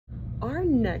our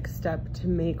next step to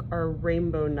make our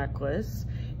rainbow necklace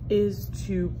is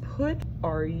to put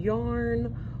our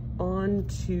yarn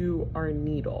onto our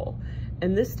needle.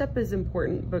 And this step is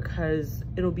important because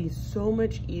it'll be so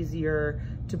much easier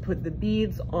to put the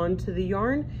beads onto the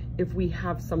yarn if we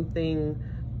have something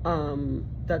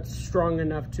that's strong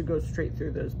enough to go straight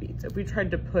through those beads. If we tried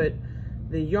to put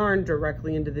the yarn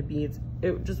directly into the beads,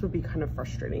 it just would be kind of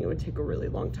frustrating. It would take a really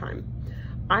long time.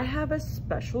 I have a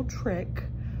special trick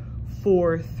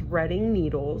for threading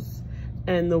needles,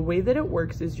 and the way that it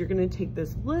works is you're gonna take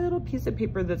this little piece of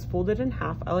paper that's folded in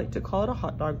half. I like to call it a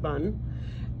hot dog bun,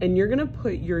 and you're gonna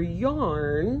put your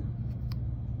yarn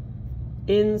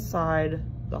inside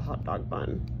the hot dog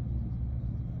bun.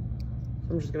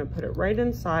 So I'm just gonna put it right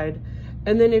inside.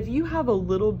 And then if you have a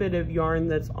little bit of yarn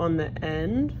that's on the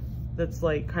end, that's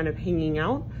like kind of hanging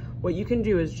out, what you can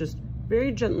do is just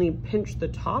very gently pinch the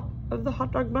top of the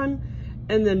hot dog bun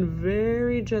and then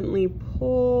very gently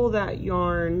pull that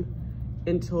yarn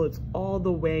until it's all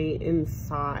the way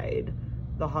inside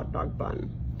the hot dog bun.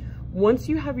 Once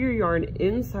you have your yarn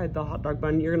inside the hot dog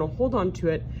bun, you're gonna hold on to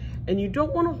it, and you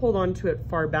don't wanna hold on to it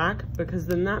far back because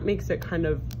then that makes it kind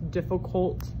of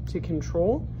difficult to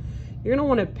control. You're gonna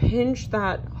wanna pinch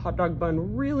that hot dog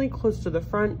bun really close to the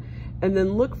front and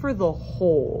then look for the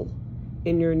hole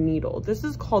in your needle. This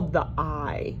is called the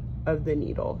eye of the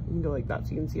needle. You can go like that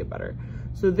so you can see it better.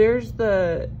 So there's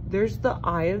the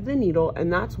eye of the needle,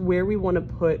 and that's where we wanna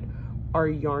put our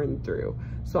yarn through.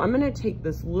 So I'm gonna take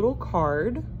this little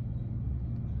card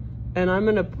and I'm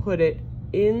gonna put it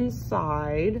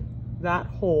inside that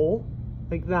hole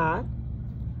like that.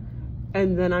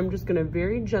 And then I'm just gonna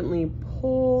very gently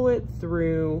pull it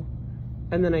through,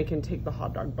 and then I can take the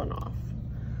hot dog bun off.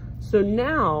 So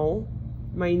now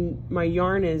my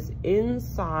yarn is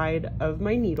inside of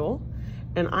my needle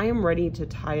and I am ready to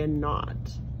tie a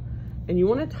knot. And you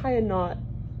wanna tie a knot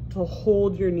to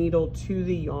hold your needle to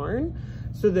the yarn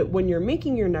so that when you're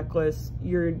making your necklace,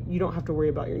 you don't have to worry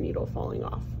about your needle falling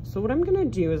off. So what I'm gonna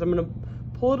do is I'm gonna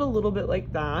pull it a little bit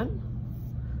like that.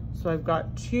 So I've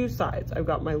got two sides. I've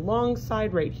got my long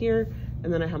side right here,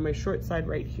 and then I have my short side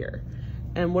right here.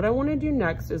 And what I wanna do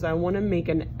next is I wanna make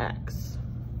an X.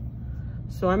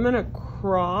 So I'm gonna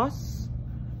cross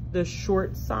the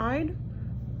short side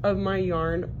of my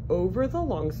yarn over the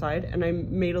long side, and I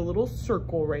made a little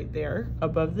circle right there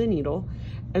above the needle,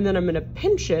 and then I'm gonna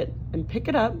pinch it and pick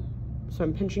it up. So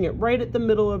I'm pinching it right at the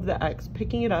middle of the X,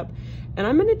 picking it up, and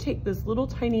I'm gonna take this little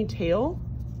tiny tail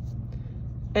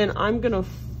and I'm gonna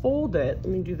fold it. Let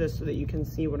me do this so that you can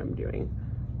see what I'm doing.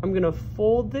 I'm gonna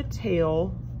fold the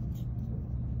tail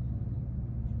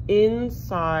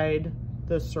inside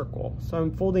the circle. So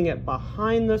I'm folding it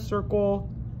behind the circle,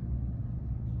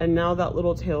 and now that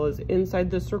little tail is inside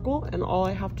the circle, and all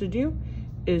I have to do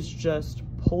is just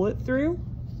pull it through,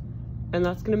 and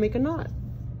that's gonna make a knot.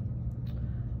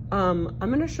 I'm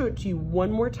gonna show it to you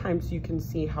one more time so you can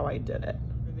see how I did it,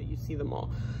 so that you see them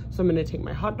all. So I'm gonna take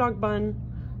my hot dog bun,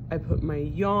 I put my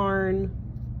yarn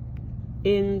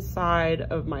inside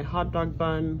of my hot dog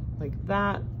bun like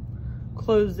that,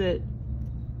 close it,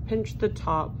 pinch the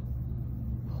top,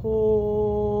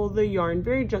 pull the yarn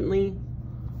very gently,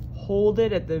 hold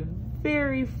it at the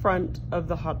very front of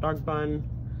the hot dog bun,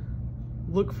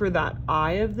 look for that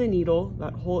eye of the needle,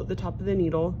 that hole at the top of the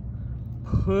needle,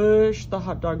 push the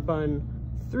hot dog bun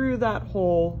through that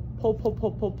hole, pull, pull,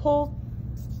 pull, pull, pull,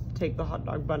 take the hot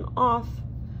dog bun off,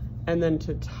 and then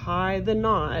to tie the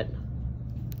knot,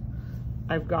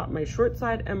 I've got my short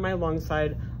side and my long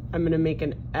side. I'm gonna make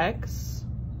an X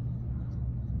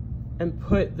and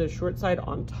put the short side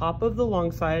on top of the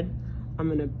long side. I'm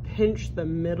gonna pinch the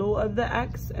middle of the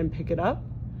X and pick it up,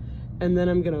 and then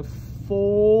I'm gonna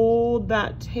fold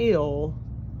that tail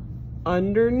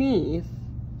underneath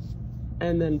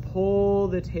and then pull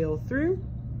the tail through,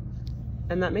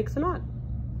 and that makes a knot.